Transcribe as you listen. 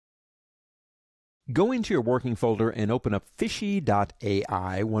Go into your working folder and open up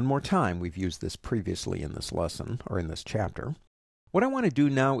fishy.ai one more time. We've used this previously in this lesson, or in this chapter. What I want to do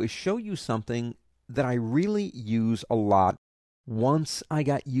now is show you something that I really use a lot once I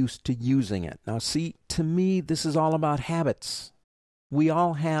got used to using it. Now see, to me, this is all about habits. We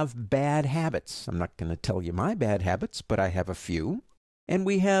all have bad habits. I'm not going to tell you my bad habits, but I have a few. And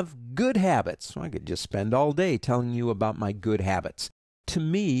we have good habits. I could just spend all day telling you about my good habits. To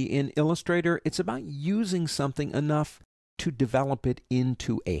me, in Illustrator, it's about using something enough to develop it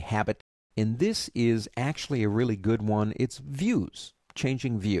into a habit. And this is actually a really good one. It's views,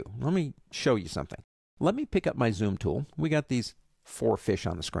 changing view. Let me show you something. Let me pick up my zoom tool. We got these 4 fish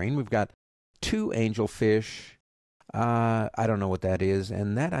on the screen. We've got 2 angelfish. I don't know what that is.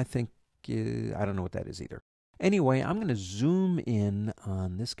 And that, I think, I don't know what that is either. Anyway, I'm going to zoom in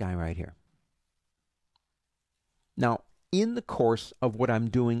on this guy right here. Now, in the course of what I'm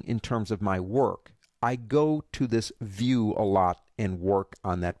doing in terms of my work, I go to this view a lot and work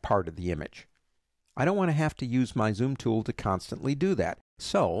on that part of the image. I don't want to have to use my zoom tool to constantly do that.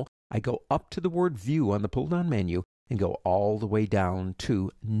 So I go up to the word view on the pull-down menu and go all the way down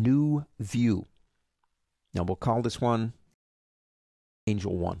to New View. Now we'll call this one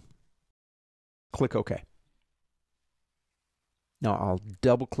Angel 1. Click OK. Now I'll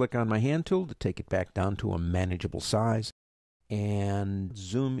double-click on my hand tool to take it back down to a manageable size and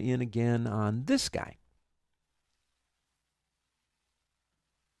zoom in again on this guy.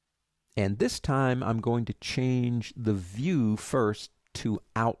 And this time I'm going to change the view first to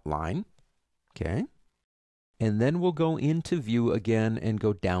outline. Okay. And then we'll go into view again and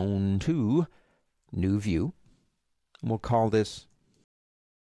go down to New View. And we'll call this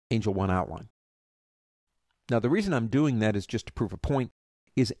Angel 1 Outline. Now the reason I'm doing that is just to prove a point,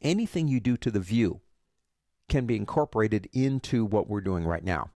 is anything you do to the view can be incorporated into what we're doing right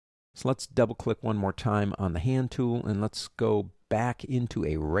now. So let's double click one more time on the hand tool and let's go back into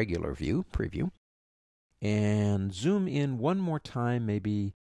a regular view, preview, and zoom in one more time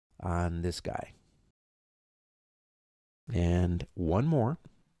maybe on this guy. And one more.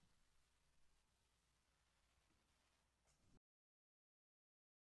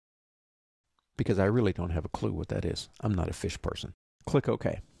 Because I really don't have a clue what that is. I'm not a fish person. Click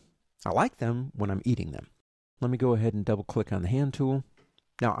OK. I like them when I'm eating them. Let me go ahead and double click on the hand tool.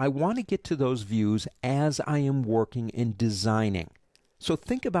 Now I want to get to those views as I am working and designing. So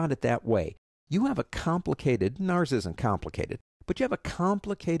think about it that way. You have a complicated, and ours isn't complicated, but you have a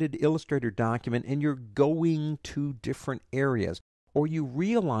complicated Illustrator document and you're going to different areas. Or you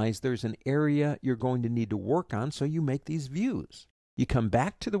realize there's an area you're going to need to work on, so you make these views. You come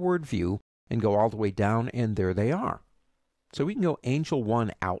back to the word view and go all the way down, and there they are. So we can go Angel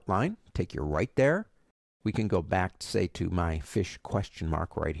 1 Outline, take you right there. We can go back, say, to my fish question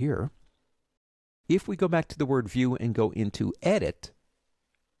mark right here. If we go back to the word view and go into edit,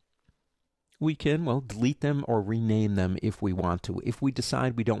 we can, well, delete them or rename them if we want to. If we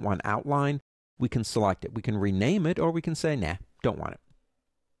decide we don't want outline, we can select it. We can rename it, or we can say, nah, don't want it.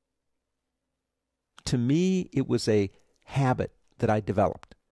 To me, it was a habit that I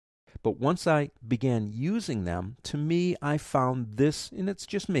developed. But once I began using them, to me, I found this, and it's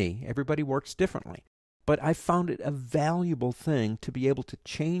just me, everybody works differently, but I found it a valuable thing to be able to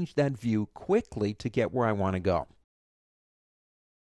change that view quickly to get where I want to go.